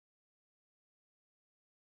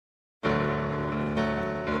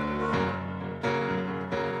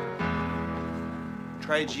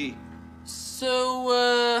Try G.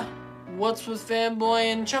 So, what's with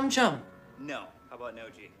Fanboy and Chum Chum? No. How about no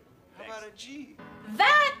G? How about a G?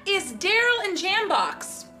 That is Daryl and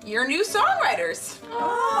Jambox, your new songwriters.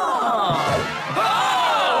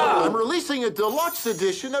 I'm releasing a deluxe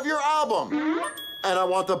edition of your album. And I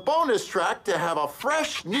want the bonus track to have a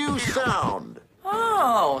fresh new sound.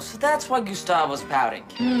 Oh, so that's why Gustavo's pouting.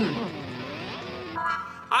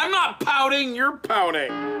 I'm not pouting, you're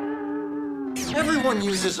pouting. Everyone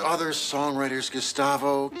uses other songwriters,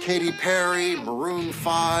 Gustavo. Katy Perry, Maroon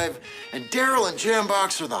 5, and Daryl and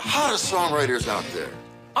Jambox are the hottest songwriters out there.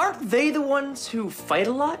 Aren't they the ones who fight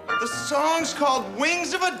a lot? The song's called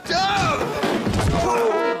Wings of a Dove!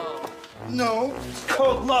 Oh. No, it's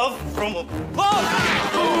called Love from Above!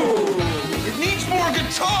 Oh. It needs more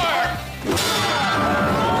guitar!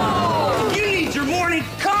 Oh. You need your morning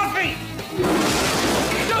coffee!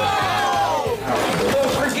 No!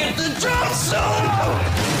 Don't forget the drum solo!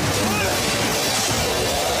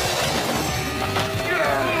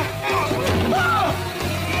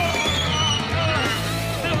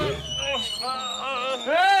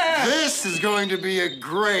 This is going to be a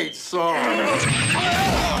great song.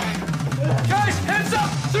 Guys, heads up!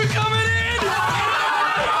 They're coming in!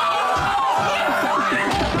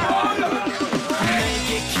 Make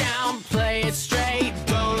it count, play it straight.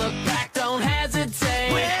 Don't look back, don't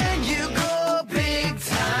hesitate. When you go big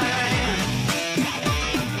time.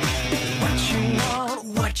 What you want,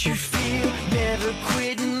 what you feel. Never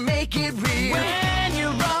quit and make it real. When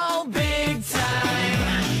you're all big time.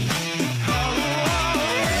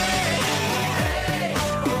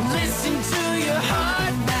 Listen to your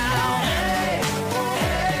heart now.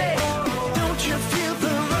 Don't you feel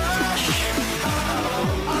the rush?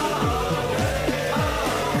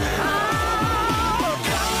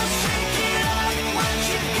 Go and shake it up, what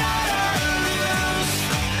you gotta lose.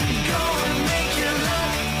 Go and make your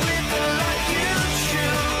luck with the life you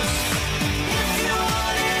choose. If you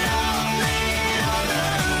want it all, lay it on the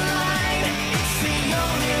line. It's the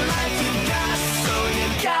only life you got, so you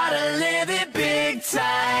gotta live it big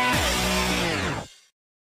time.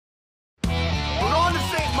 We're going to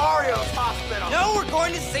St. Mario's Hospital. No, we're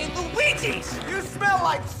going to St. Luigi's! You smell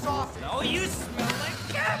like sausage. No, you smell like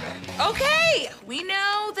cabbage! Okay, we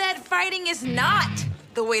know that fighting is not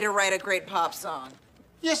the way to write a great pop song.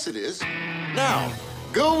 Yes, it is. Now,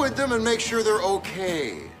 go with them and make sure they're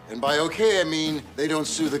okay. And by okay, I mean they don't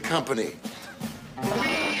sue the company.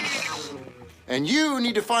 And you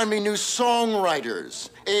need to find me new songwriters,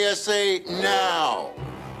 ASA now.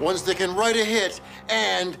 Ones that can write a hit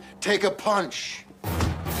and take a punch.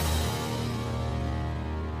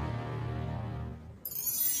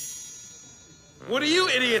 What are you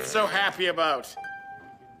idiots so happy about?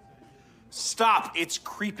 Stop, it's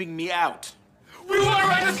creeping me out. We want to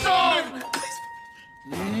write a song!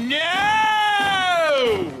 No!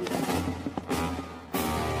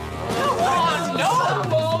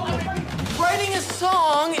 Writing a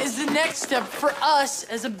song is the next step for us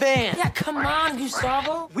as a band. Yeah, come on,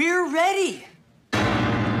 Gustavo. We're ready.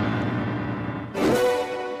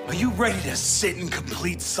 Are you ready to sit in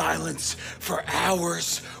complete silence for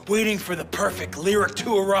hours, waiting for the perfect lyric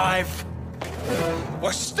to arrive?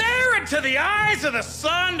 Or stare into the eyes of the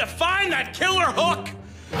sun to find that killer hook?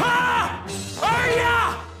 Ha! Are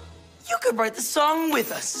ya? You could write the song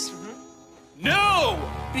with us. No,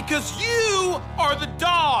 because you are the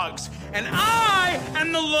dogs, and I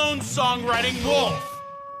am the lone songwriting wolf.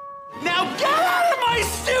 Now get out of my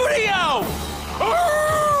studio!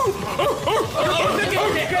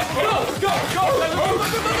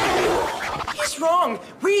 He's wrong.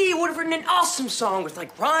 We would have written an awesome song with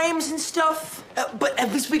like rhymes and stuff. But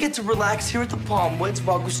at least we get to relax here at the Palm Woods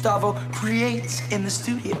while Gustavo creates in the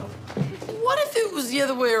studio. What if it was the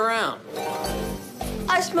other way around?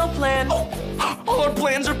 I smell plans. All our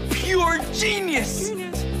plans are pure genius.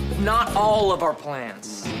 Not all of our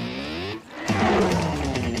plans.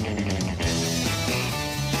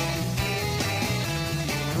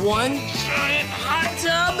 One giant hot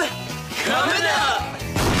tub coming up.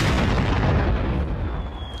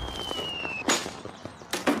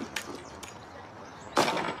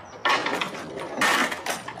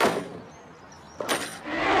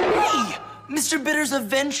 Hey, Mr. Bitters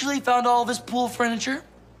eventually found all of his pool furniture.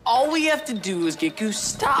 All we have to do is get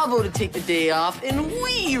Gustavo to take the day off, and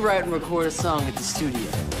we write and record a song at the studio.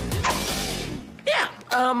 Yeah,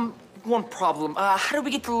 one problem. How do we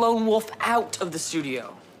get the lone wolf out of the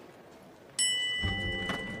studio?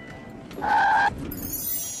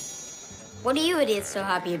 What are you idiots so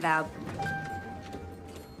happy about?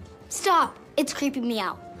 Stop! It's creeping me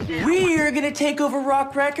out. We're gonna take over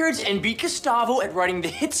Rock Records and beat Gustavo at writing the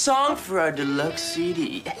hit song for our deluxe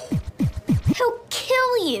CD. He'll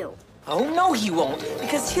kill you. Oh, no, he won't,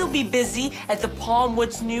 because he'll be busy at the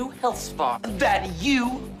Palmwoods new health spa that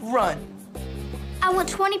you run. I want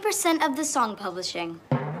 20% of the song publishing.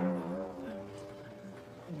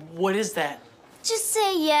 What is that? Just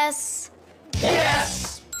say yes.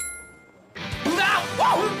 Yes! Ah,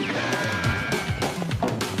 whoa!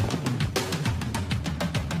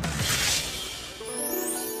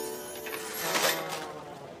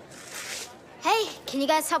 Hey, can you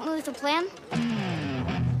guys help me with a plan?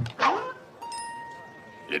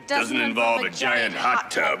 It doesn't involve a giant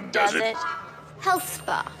hot tub, does it? Health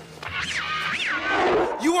spa.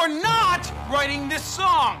 You are not writing this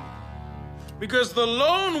song! Because the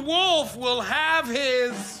lone wolf will have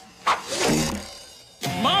his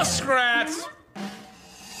muskrat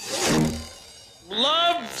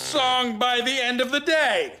love song by the end of the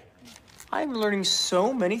day. I'm learning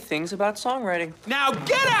so many things about songwriting. Now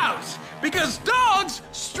get out! Because dogs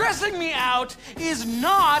stressing me out is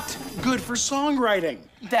not good for songwriting.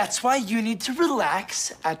 That's why you need to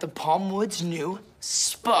relax at the Palmwoods new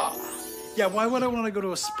spa. Yeah, why would I want to go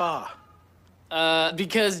to a spa?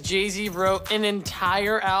 Because Jay-Z wrote an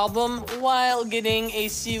entire album while getting a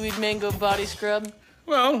seaweed mango body scrub.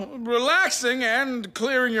 Well, relaxing and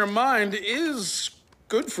clearing your mind is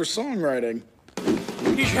good for songwriting.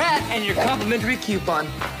 Here's your hat and your complimentary coupon.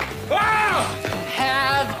 Ah!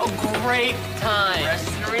 Have a great time.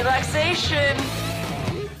 Rest and relaxation.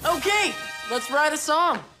 Okay, let's write a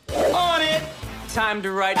song. On it. Time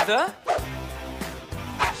to write the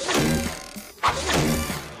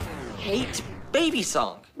hate baby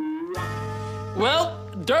song. Well,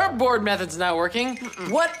 dartboard method's not working.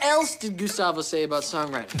 What else did Gustavo say about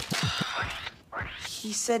songwriting?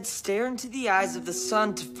 He said stare into the eyes of the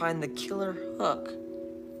sun to find the killer hook.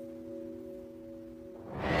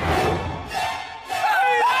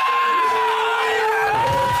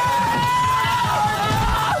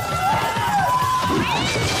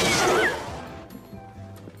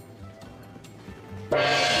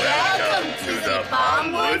 Welcome to the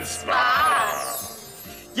Palmwood Spa.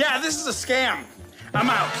 Yeah, this is a scam. I'm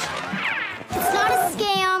out. It's not a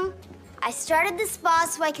scam. I started the spa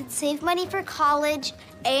so I could save money for college,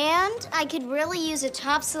 and I could really use a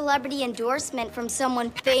top celebrity endorsement from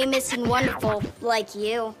someone famous and wonderful like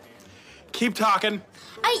you. Keep talking.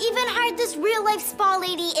 I even hired this real-life spa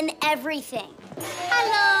lady and everything.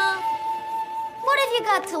 Hello. What have you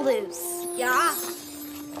got to lose? Yeah?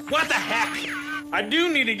 What the heck? I do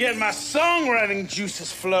need to get my songwriting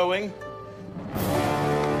juices flowing.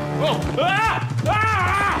 Oh! Ah!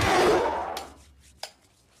 Ah!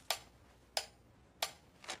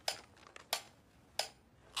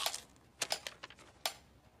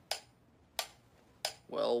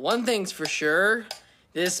 Well, one thing's for sure.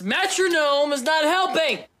 This metronome is not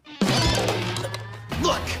helping.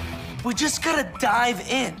 Look, we just gotta dive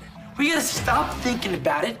in. We gotta stop thinking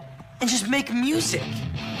about it and just make music.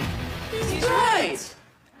 He's right.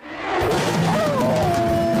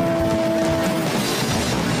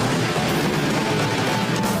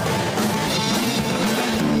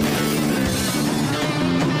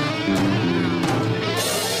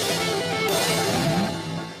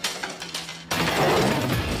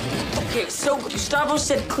 Okay, so Gustavo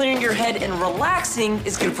said clearing your head and relaxing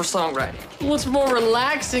is good for songwriting. What's more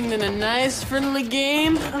relaxing than a nice, friendly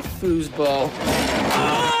game of foosball?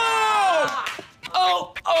 Oh!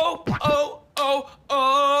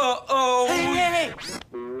 Hey!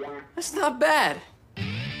 That's not bad.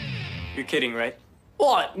 You're kidding, right?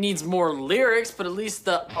 Well, it needs more lyrics, but at least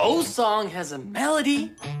the O song has a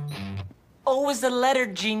melody. O is the letter,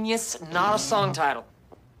 genius, not a song title.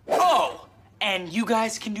 Oh! And you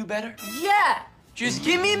guys can do better? Yeah! Just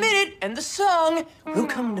give me a minute and the song will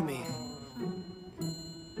come to me.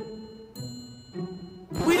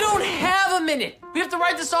 We don't have a minute! We have to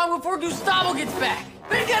write the song before Gustavo gets back!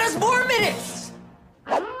 Then get us more minutes!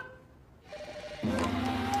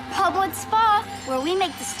 Palmwood Spa, where we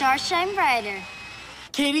make the stars shine brighter.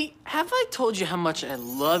 Katie, have I told you how much I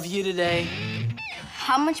love you today?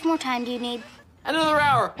 How much more time do you need? Another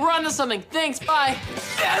hour. We're on to something. Thanks, bye.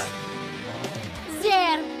 Yes!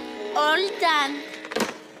 There, all done.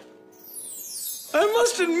 I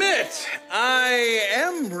must admit, I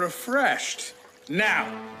am refreshed. Now,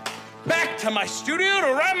 back to my studio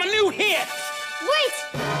to write my new hit. Wait!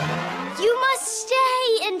 You must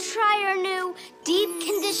stay and try our new deep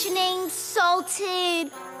conditioning,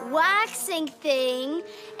 salted, waxing thing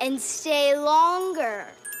and stay longer.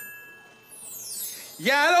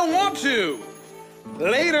 Yeah, I don't want to.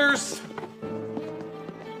 Laters.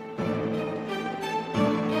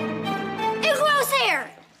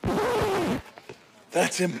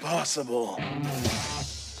 That's impossible.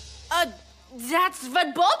 That's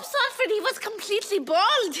what Bob thought when he was completely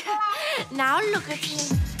bald. Now look at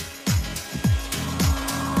him.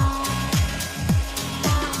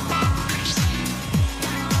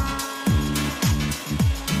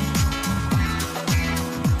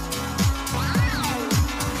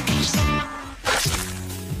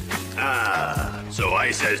 So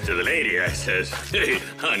I says to the lady, I says, hey,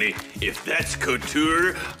 honey, if that's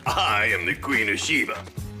couture, I am the Queen of Sheba.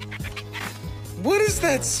 What is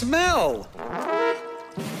that smell?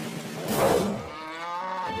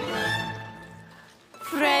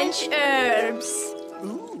 French herbs.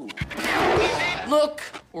 Ooh. Look,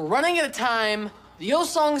 we're running out of time. The O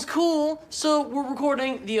song's cool, so we're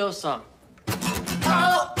recording the O song.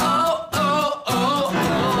 Oh, oh, oh, oh,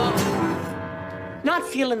 oh. Not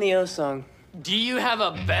feeling the O song. Do you have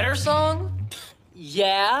a better song?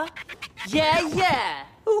 Yeah? Yeah, yeah.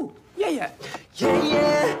 Ooh, yeah, yeah. Yeah,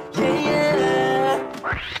 yeah, yeah,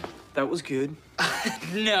 yeah. That was good.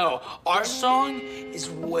 No, our song is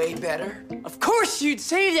way better. Of course you'd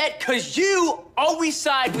say that, because you always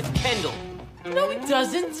side with Kendall. No, he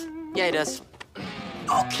doesn't. Yeah, he does.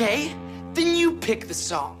 Okay, then you pick the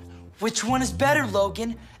song. Which one is better,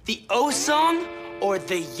 Logan? The O song or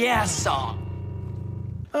the Yeah song?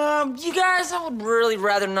 You guys, I would really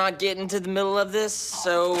rather not get into the middle of this,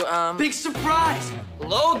 so, Big surprise!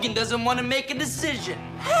 Logan doesn't want to make a decision.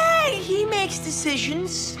 Hey, he makes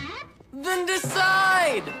decisions. Then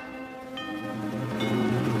decide.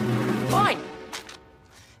 Fine.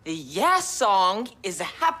 The Yeah song is a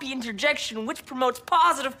happy interjection which promotes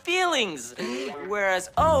positive feelings, whereas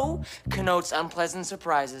O connotes unpleasant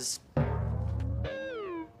surprises.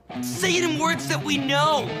 Say it in words that we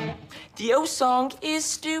know. The O song is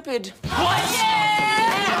stupid. What?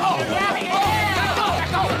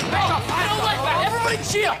 Everybody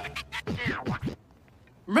chill.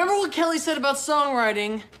 Remember what Kelly said about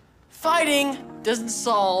songwriting? Fighting doesn't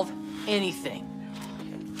solve anything.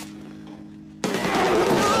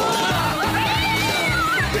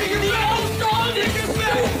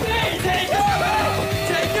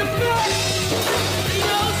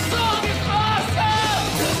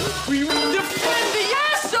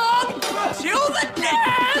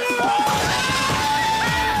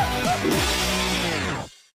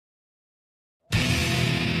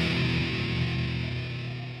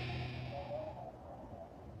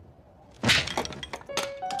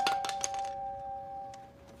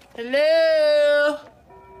 Hello?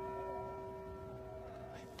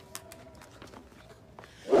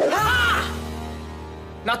 Ah!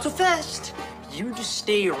 Not so fast. You just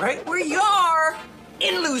stay right where you are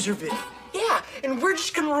in Loserville. Yeah, and we're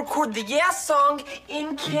just gonna record the Yeah song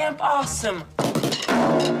in Camp Awesome.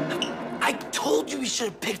 I told you we should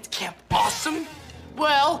have picked Camp Awesome.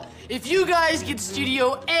 Well, if you guys get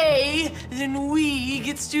Studio A, then we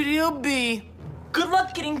get Studio B. Good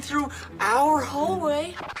luck getting through our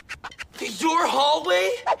hallway. Your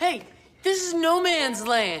hallway? Hey, this is no man's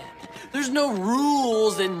land. There's no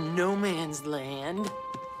rules in no man's land.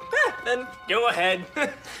 Then go ahead,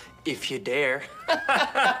 if you dare.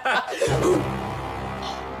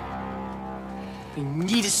 We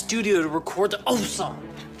need a studio to record the O song.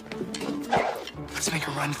 Let's make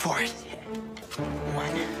a run for it.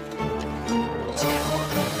 1, 2,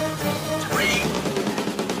 3.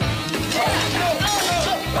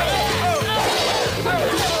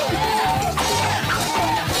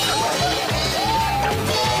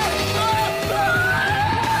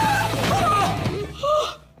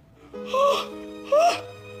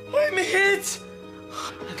 I'm hit.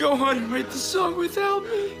 Go on and write the song without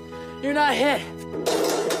me. You're not hit.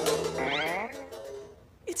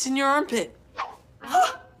 It's in your armpit.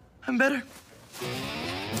 I'm better.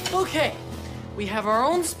 Okay, we have our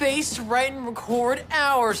own space to write and record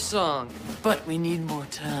our song, but we need more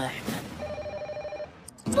time.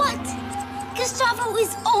 But Gustavo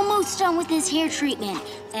is almost done with his hair treatment,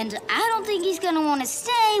 and I don't think he's gonna want to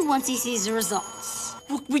stay once he sees the results.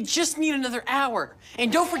 Look, we just need another hour.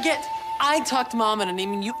 And don't forget, I talked Mom into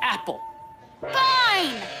naming you Apple.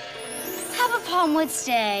 Fine! Have a Palmwood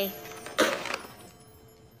stay.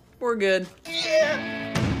 We're good.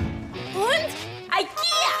 Und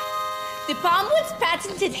IKEA! The Palmwood's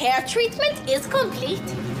patented hair treatment is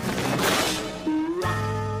complete.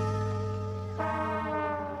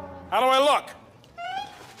 How do I look?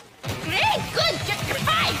 Great, good, you're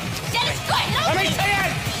fine. That is good. Let me see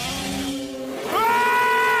it!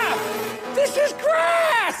 Ah! This is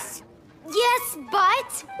grass! Yes,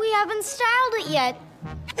 but we haven't styled it yet.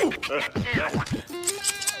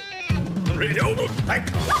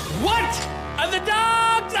 What are the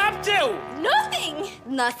dogs up to? Nothing.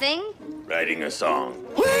 Nothing. writing a song.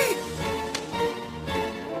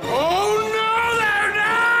 Oh, no, they're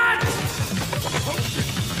not!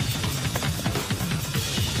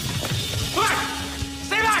 Back!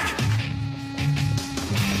 Stay back!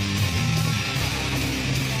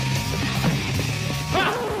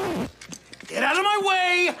 Get out of my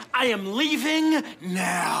way! I am leaving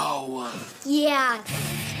now. Yeah,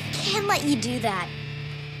 can't let you do that.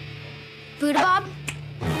 Buddha Bob?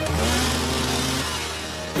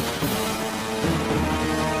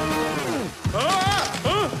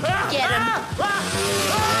 Get him.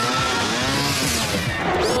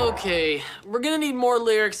 Okay, we're gonna need more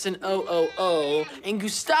lyrics in O, and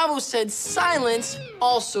Gustavo said silence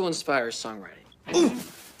also inspires songwriting. Ooh,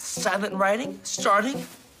 silent writing starting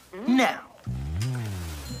now.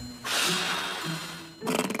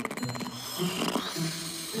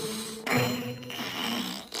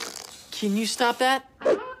 Can you stop that?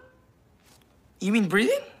 You mean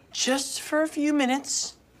breathing? Just for a few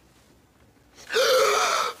minutes.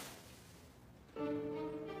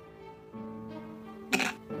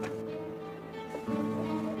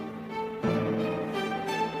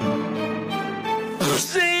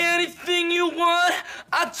 Say anything you want,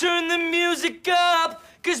 I turn the music up.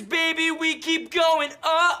 Cause baby, we keep going, It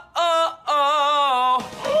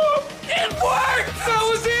worked! That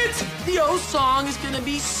was it! The O song is gonna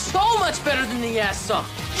be so much better than the Yes song.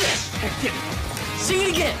 Yes! Sing it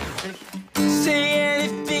again. Say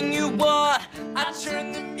anything you want, I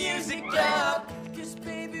turn the music up. Cause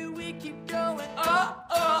baby, we keep going,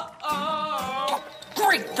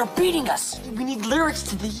 Great, they're beating us. We need lyrics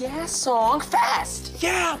to the Yes song fast.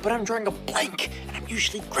 Yeah, but I'm drawing a blank, and I'm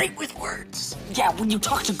usually great with words. Yeah, when you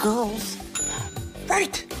talk to girls.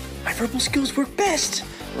 Right. My verbal skills work best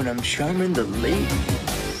when I'm charming the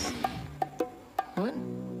ladies. What?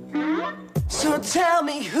 So tell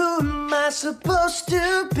me, who am I supposed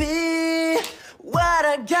to be? What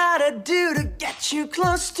I gotta do to get you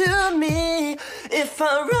close to me? If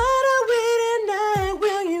I run away tonight,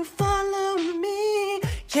 will you follow me?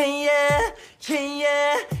 Yeah.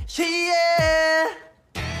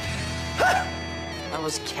 That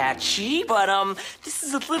was catchy, but this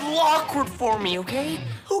is a little awkward for me, okay?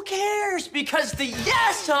 Who cares? Because the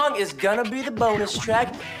Yes song is gonna be the bonus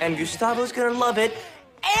track, and Gustavo's gonna love it,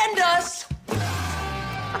 and us. Woo!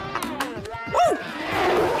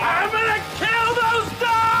 I'm gonna kill those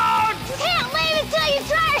dogs! You can't leave until you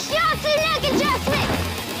try a shiatsu neck adjustment!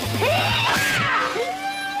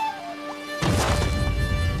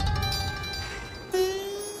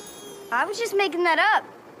 I was just making that up.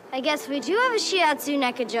 I guess we do have a shiatsu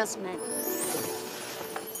neck adjustment.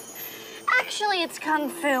 Actually, it's Kung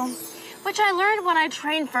Fu, which I learned when I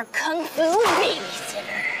trained for Kung Fu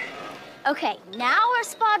babysitter. Okay, now our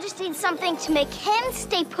spa just needs something to make him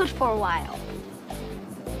stay put for a while.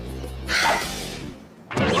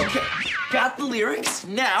 Okay, got the lyrics.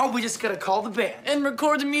 Now we just gotta call the band. And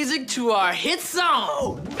record the music to our hit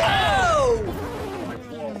song. Oh!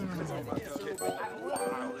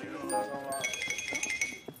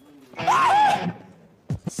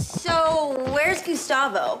 So, where's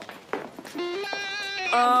Gustavo?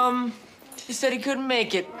 He said he couldn't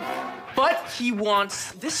make it, but he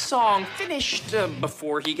wants this song finished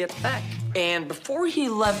before he gets back. And before he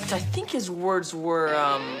left, I think his words were,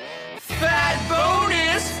 fat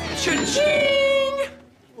bonus, cha-ching!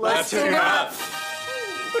 Let's hook up.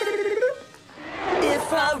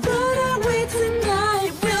 If I run away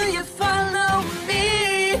tonight, will you follow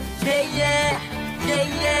me? Yeah.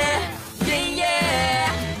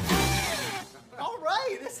 All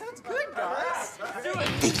right, this sounds good, guys.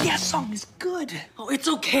 The Yes song is good. Oh, it's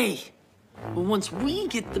okay. But once we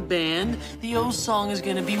get the band, the O song is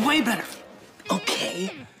gonna be way better.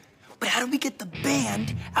 Okay, but how do we get the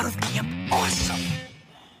band out of Camp Awesome?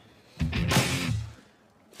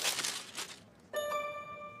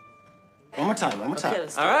 One more time.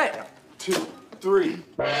 All right. 2, 3.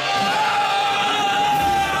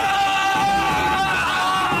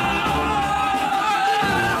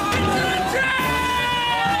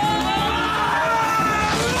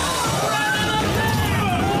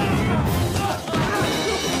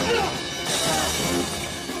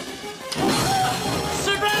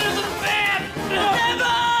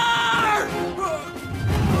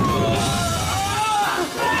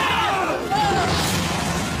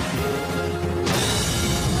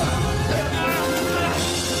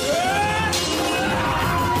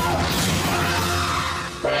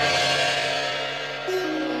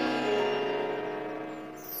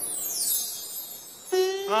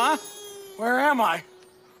 Huh? Where am I?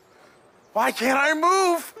 Why can't I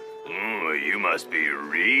move? Oh, you must be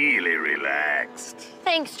really relaxed.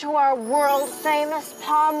 Thanks to our world-famous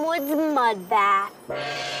Palm Woods mud bath.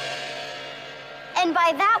 And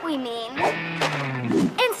by that we mean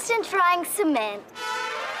instant drying cement.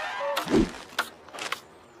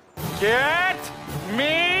 Get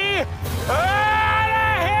me out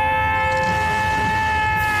of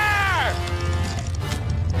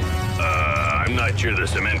here! I'm not sure the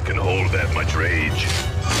cement can hold that much rage.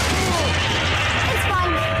 It's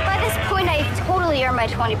fine. By this point, I've totally earned my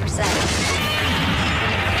 20%.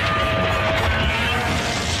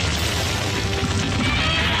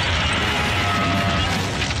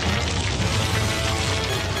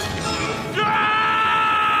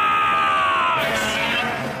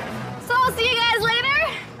 So I'll see you guys later?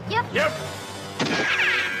 Yep. Yep.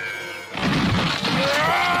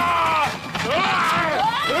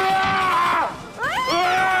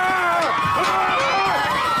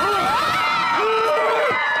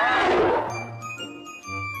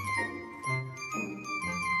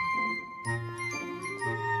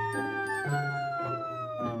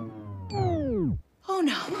 Oh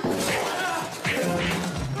no.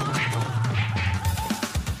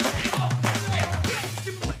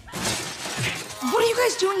 What are you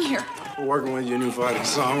guys doing here? We're working with your new fighting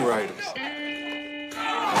songwriters.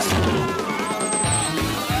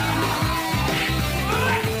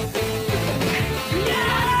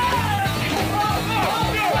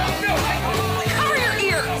 Cover your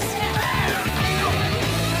ears!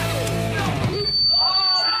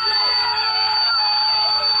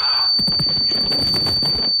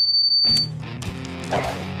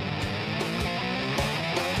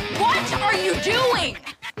 What are you doing?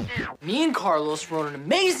 Me and Carlos wrote an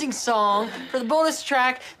amazing song for the bonus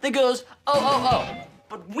track that goes, oh, oh, oh.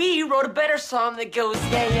 But we wrote a better song that goes,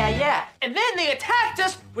 yeah, yeah, yeah. And then they attacked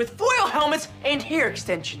us with foil helmets and hair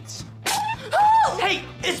extensions. Hey,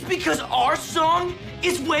 it's because our song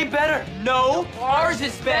is way better. No, Ours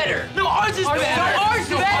is better. no, ours is better. No, ours is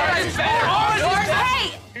better. Ours is better. Ours is better.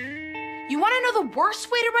 Hey! You want to know the worst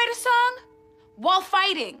way to write a song? While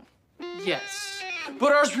fighting. Yes.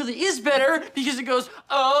 But ours really is better because it goes,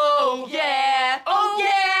 oh, yeah, oh,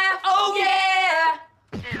 yeah, oh, yeah.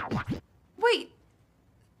 Wait,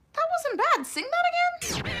 that wasn't bad. Sing that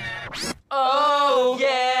again? Oh,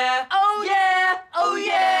 yeah, oh, yeah, oh,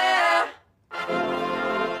 yeah.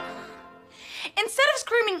 Instead of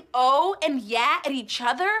screaming oh and yeah at each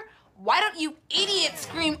other, why don't you idiots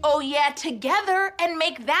scream oh yeah together and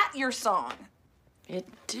make that your song? It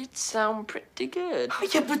did sound pretty good.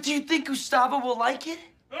 Yeah, but do you think Gustavo will like it?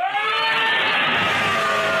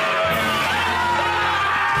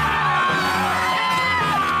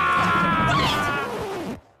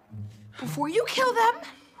 Before you kill them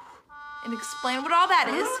and explain what all that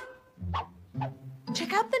is,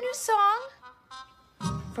 check out the new song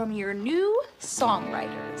from your new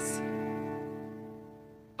Songwriters.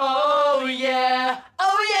 Oh, yeah,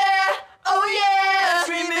 oh, yeah, oh, yeah.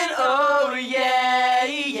 Screaming, oh, yeah,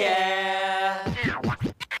 yeah.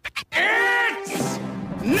 It's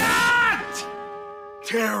not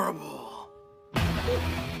terrible.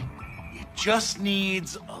 It just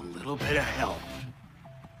needs a little bit of help.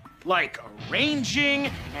 Like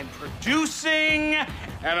arranging and producing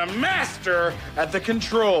and a master at the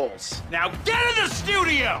controls. Now get in the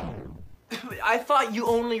studio! I thought you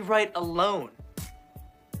only write alone.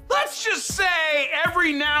 Let's just say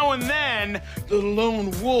every now and then the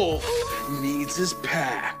lone wolf needs his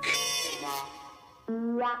pack.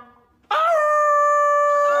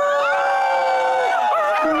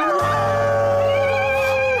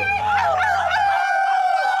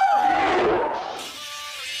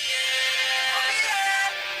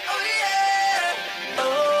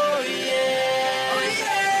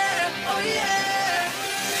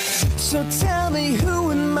 So tell me,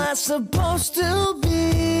 who am I supposed to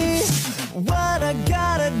be? What I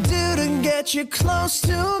gotta do to get you close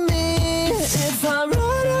to me? If I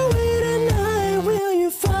run away tonight, will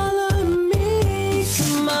you follow me?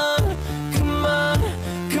 Come on, come on,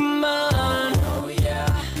 come on. Oh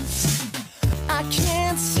yeah. I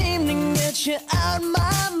can't seem to get you out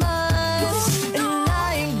my mind, and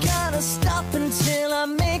I ain't gonna stop until I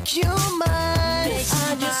make you mine.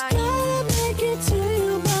 I just gotta make it to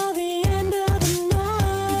you by the end of the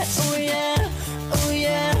night. Oh yeah, oh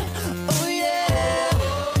yeah, oh yeah.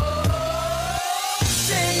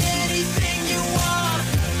 Say anything you want,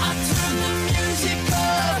 I'll turn the music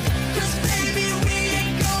up, 'cause baby we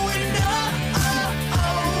ain't going up.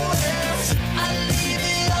 I leave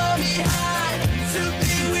it all behind to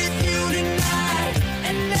be with you tonight.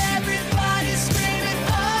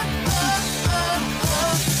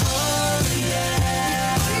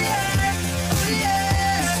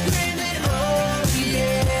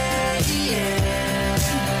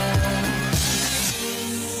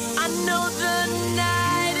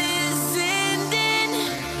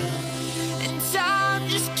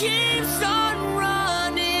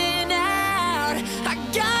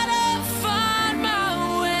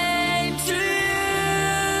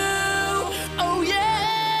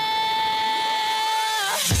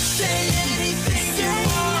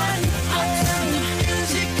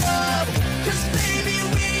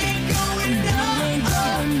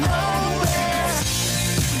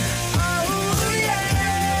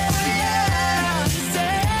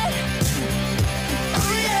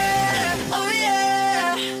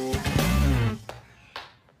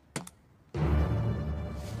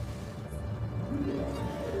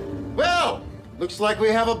 Looks like we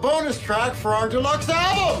have a bonus track for our deluxe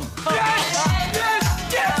album.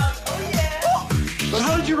 But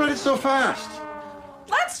how did you write it so fast?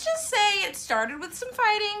 Let's just say it started with some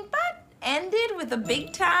fighting, but ended with a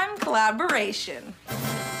big-time collaboration.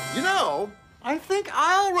 You know, I think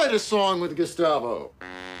I'll write a song with Gustavo.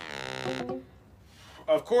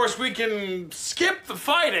 Of course, we can skip the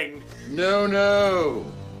fighting. No,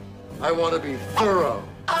 no. I want to be thorough.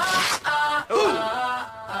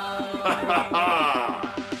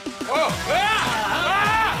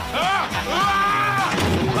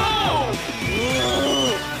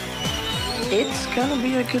 It's gonna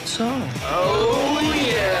be a good song. Oh,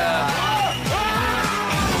 yeah.